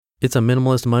It's a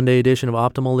Minimalist Monday edition of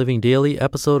Optimal Living Daily,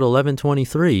 episode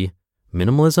 1123.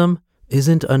 Minimalism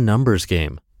Isn't a Numbers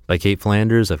Game by Cait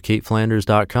Flanders of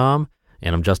CaitFlanders.com.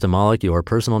 And I'm Justin Malik, your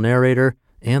personal narrator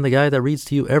and the guy that reads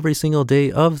to you every single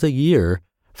day of the year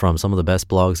from some of the best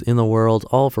blogs in the world,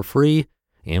 all for free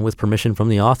and with permission from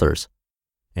the authors.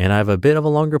 And I have a bit of a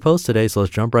longer post today, so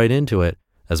let's jump right into it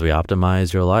as we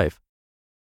optimize your life.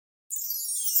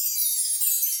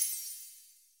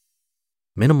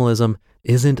 Minimalism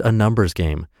Isn't a Numbers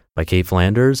Game by Cait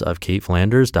Flanders of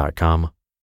CaitFlanders.com.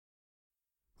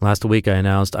 Last week, I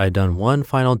announced I'd done one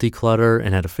final declutter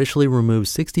and had officially removed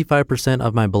 65%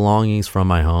 of my belongings from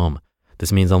my home.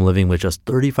 This means I'm living with just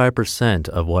 35%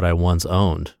 of what I once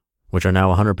owned, which are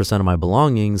now 100% of my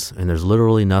belongings, and there's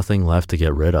literally nothing left to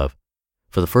get rid of.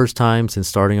 For the first time since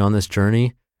starting on this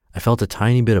journey, I felt a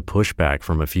tiny bit of pushback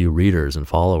from a few readers and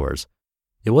followers.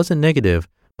 It wasn't negative,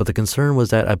 but the concern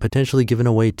was that I'd potentially given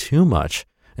away too much,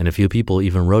 and a few people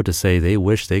even wrote to say they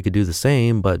wish they could do the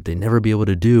same, but they'd never be able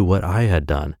to do what I had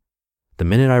done. The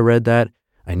minute I read that,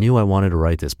 I knew I wanted to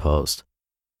write this post.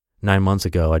 9 months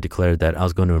ago, I declared that I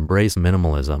was going to embrace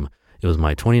minimalism. It was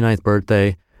my 29th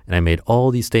birthday, and I made all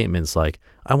these statements like,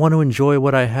 I want to enjoy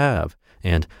what I have,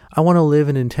 and I want to live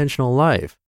an intentional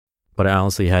life. But I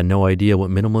honestly had no idea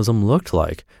what minimalism looked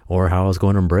like or how I was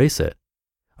going to embrace it.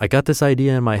 I got this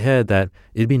idea in my head that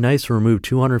it'd be nice to remove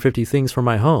 250 things from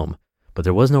my home, but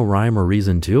there was no rhyme or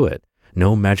reason to it.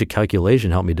 No magic calculation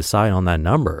helped me decide on that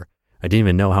number. I didn't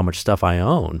even know how much stuff I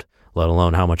owned, let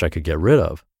alone how much I could get rid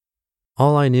of.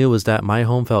 All I knew was that my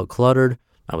home felt cluttered,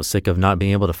 I was sick of not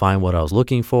being able to find what I was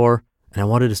looking for, and I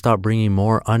wanted to stop bringing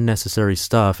more unnecessary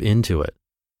stuff into it.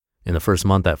 In the first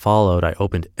month that followed, I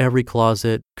opened every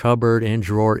closet, cupboard, and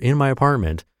drawer in my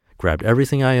apartment, grabbed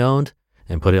everything I owned,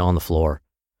 and put it on the floor.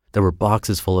 There were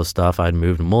boxes full of stuff I'd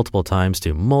moved multiple times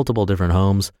to multiple different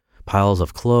homes, piles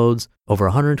of clothes, over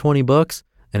 120 books,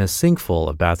 and a sink full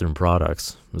of bathroom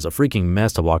products. It was a freaking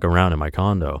mess to walk around in my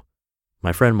condo.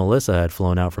 My friend Melissa had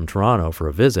flown out from Toronto for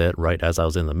a visit right as I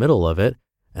was in the middle of it,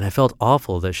 and I felt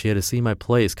awful that she had to see my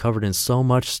place covered in so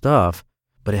much stuff,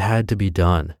 but it had to be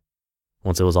done.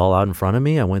 Once it was all out in front of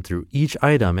me, I went through each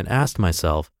item and asked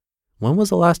myself, when was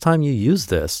the last time you used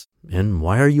this, and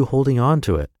why are you holding on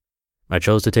to it? I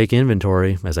chose to take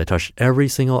inventory as I touched every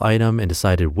single item and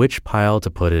decided which pile to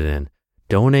put it in: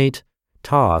 donate,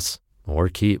 toss, or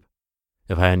keep.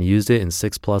 If I hadn't used it in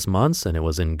 6+ months and it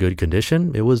was in good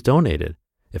condition, it was donated.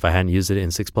 If I hadn't used it in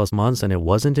 6+ months and it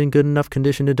wasn't in good enough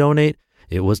condition to donate,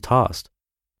 it was tossed.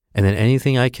 And then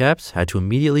anything I kept had to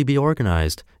immediately be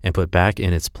organized and put back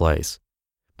in its place.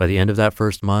 By the end of that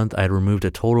first month, I had removed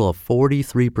a total of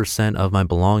 43% of my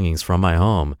belongings from my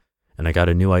home, and I got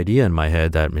a new idea in my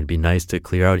head that it'd be nice to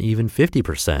clear out even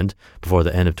 50% before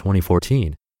the end of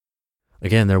 2014.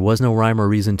 Again, there was no rhyme or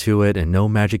reason to it and no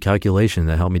magic calculation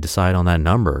that helped me decide on that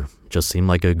number. It just seemed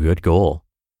like a good goal.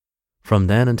 From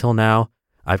then until now,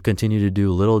 I've continued to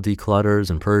do little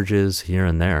declutters and purges here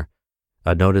and there.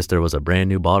 I'd noticed there was a brand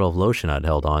new bottle of lotion I'd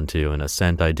held on to and a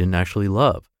scent I didn't actually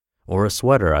love, or a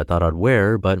sweater I thought I'd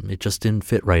wear, but it just didn't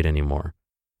fit right anymore.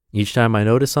 Each time I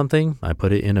noticed something, I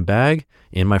put it in a bag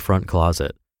in my front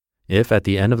closet. If at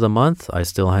the end of the month I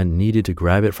still hadn't needed to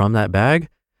grab it from that bag,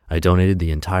 I donated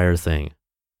the entire thing.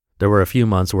 There were a few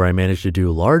months where I managed to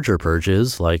do larger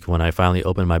purges, like when I finally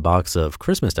opened my box of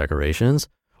Christmas decorations,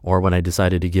 or when I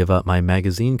decided to give up my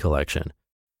magazine collection.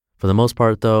 For the most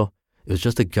part, though, it was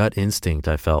just a gut instinct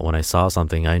I felt when I saw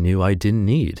something I knew I didn't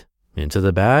need. Into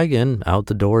the bag and out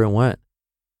the door it went.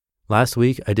 Last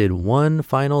week, I did one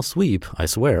final sweep, I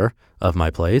swear, of my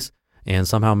place, and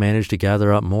somehow managed to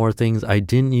gather up more things I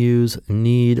didn't use,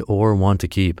 need, or want to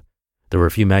keep. There were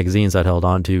a few magazines I'd held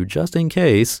on to just in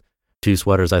case, 2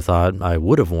 sweaters I thought I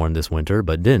would have worn this winter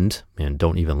but didn't, and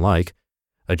don't even like,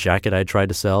 a jacket I tried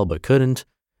to sell but couldn't,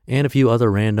 and a few other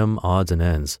random odds and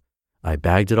ends. I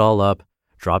bagged it all up,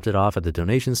 dropped it off at the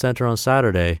donation center on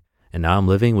Saturday, and now I'm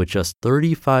living with just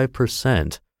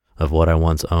 35% of what I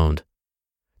once owned.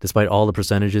 Despite all the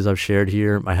percentages I've shared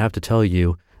here, I have to tell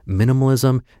you,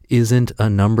 minimalism isn't a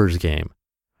numbers game.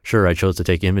 Sure, I chose to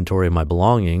take inventory of my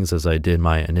belongings as I did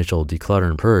my initial declutter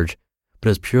and purge, but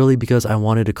it's purely because I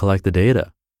wanted to collect the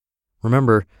data.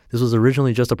 Remember, this was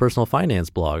originally just a personal finance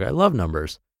blog. I love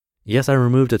numbers. Yes, I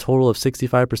removed a total of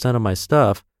 65% of my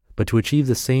stuff, but to achieve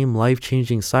the same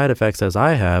life-changing side effects as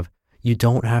I have, you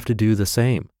don't have to do the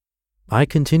same. I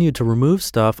continued to remove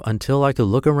stuff until I could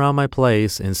look around my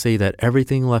place and say that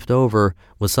everything left over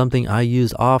was something I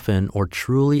used often or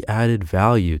truly added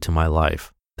value to my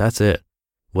life. That's it.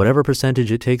 Whatever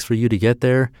percentage it takes for you to get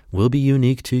there will be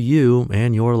unique to you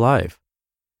and your life.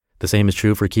 The same is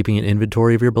true for keeping an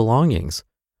inventory of your belongings.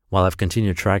 While I've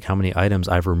continued to track how many items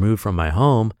I've removed from my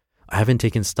home, I haven't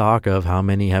taken stock of how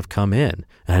many have come in,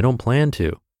 and I don't plan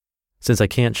to. Since I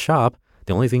can't shop,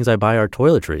 the only things I buy are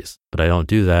toiletries, but I don't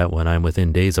do that when I'm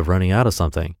within days of running out of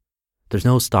something. There's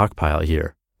no stockpile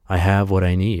here. I have what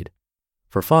I need.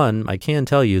 For fun, I can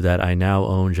tell you that I now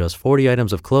own just 40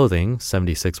 items of clothing,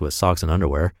 76 with socks and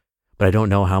underwear, but I don't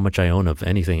know how much I own of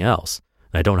anything else.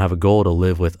 I don't have a goal to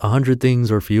live with 100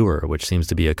 things or fewer, which seems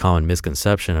to be a common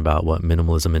misconception about what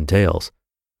minimalism entails.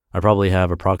 I probably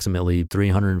have approximately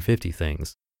 350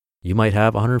 things. You might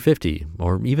have 150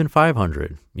 or even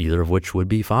 500, either of which would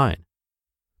be fine.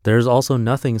 There's also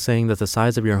nothing saying that the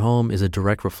size of your home is a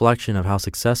direct reflection of how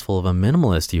successful of a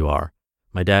minimalist you are.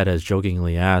 My dad has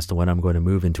jokingly asked when I'm going to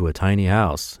move into a tiny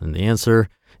house, and the answer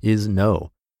is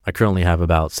no. I currently have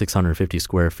about 650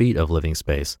 square feet of living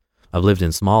space. I've lived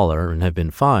in smaller and have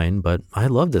been fine, but I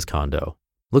love this condo.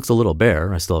 Looks a little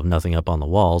bare, I still have nothing up on the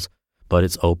walls, but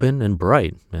it's open and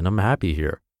bright, and I'm happy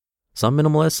here. Some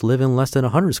minimalists live in less than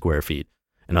 100 square feet,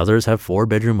 and others have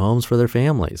 4-bedroom homes for their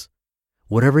families.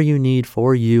 Whatever you need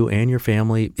for you and your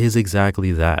family is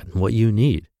exactly that, what you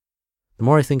need. The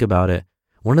more I think about it,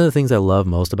 one of the things I love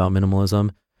most about minimalism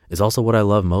is also what I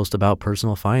love most about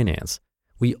personal finance.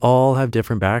 We all have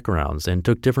different backgrounds and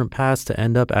took different paths to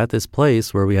end up at this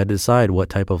place where we had to decide what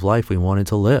type of life we wanted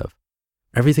to live.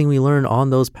 Everything we learn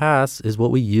on those paths is what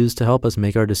we use to help us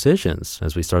make our decisions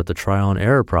as we start the trial and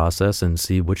error process and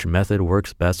see which method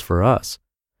works best for us.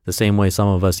 The same way some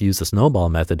of us use the snowball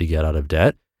method to get out of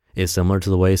debt is similar to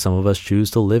the way some of us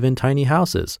choose to live in tiny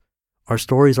houses. Our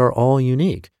stories are all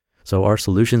unique, so our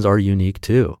solutions are unique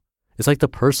too. It's like the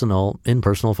personal in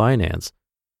personal finance.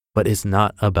 But it's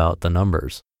not about the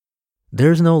numbers.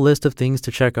 There's no list of things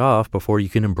to check off before you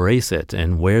can embrace it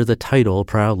and wear the title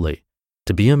proudly.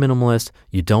 To be a minimalist,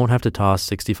 you don't have to toss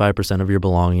 65% of your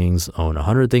belongings, own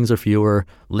 100 things or fewer,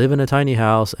 live in a tiny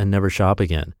house, and never shop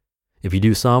again. If you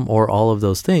do some or all of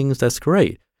those things, that's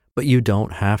great, but you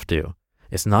don't have to.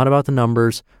 It's not about the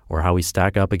numbers or how we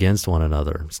stack up against one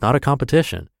another. It's not a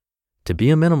competition. To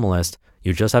be a minimalist,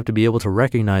 you just have to be able to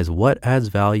recognize what adds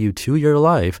value to your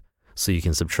life so you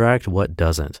can subtract what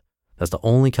doesn't. That's the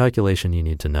only calculation you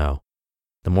need to know.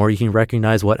 The more you can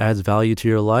recognize what adds value to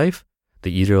your life,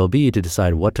 the easier it'll be to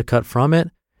decide what to cut from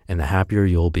it, and the happier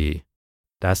you'll be.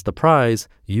 That's the prize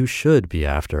you should be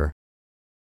after.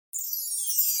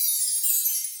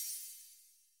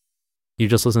 You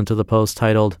just listened to the post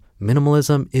titled,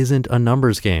 Minimalism Isn't a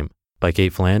Numbers Game by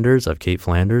Cait Flanders of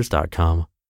CaitFlanders.com.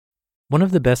 One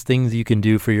of the best things you can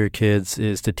do for your kids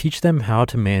is to teach them how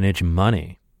to manage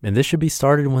money. And this should be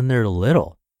started when they're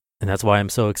little. And that's why I'm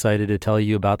so excited to tell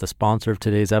you about the sponsor of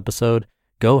today's episode,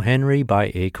 GoHenry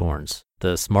by Acorns,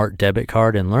 the smart debit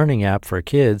card and learning app for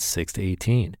kids 6 to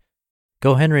 18.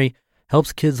 GoHenry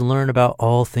helps kids learn about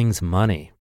all things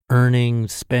money, earning,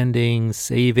 spending,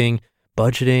 saving,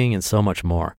 budgeting, and so much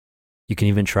more. You can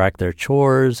even track their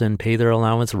chores and pay their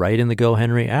allowance right in the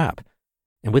GoHenry app.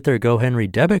 And with their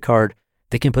GoHenry debit card,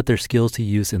 they can put their skills to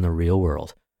use in the real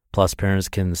world. Plus, parents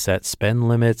can set spend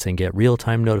limits and get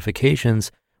real-time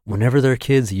notifications whenever their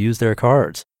kids use their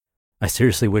cards. I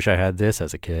seriously wish I had this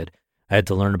as a kid. I had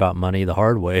to learn about money the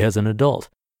hard way as an adult.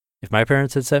 If my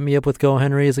parents had set me up with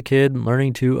GoHenry as a kid,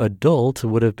 learning to adult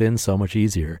would have been so much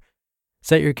easier.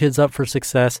 Set your kids up for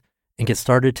success and get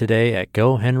started today at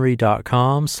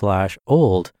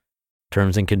gohenry.com/old.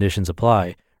 Terms and conditions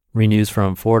apply. Renews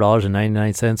from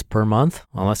 $4.99 per month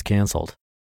unless canceled.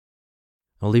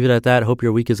 I'll leave it at that. Hope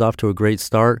your week is off to a great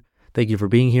start. Thank you for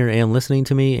being here and listening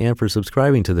to me and for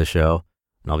subscribing to the show.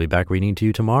 And I'll be back reading to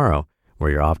you tomorrow,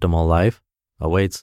 where your optimal life awaits.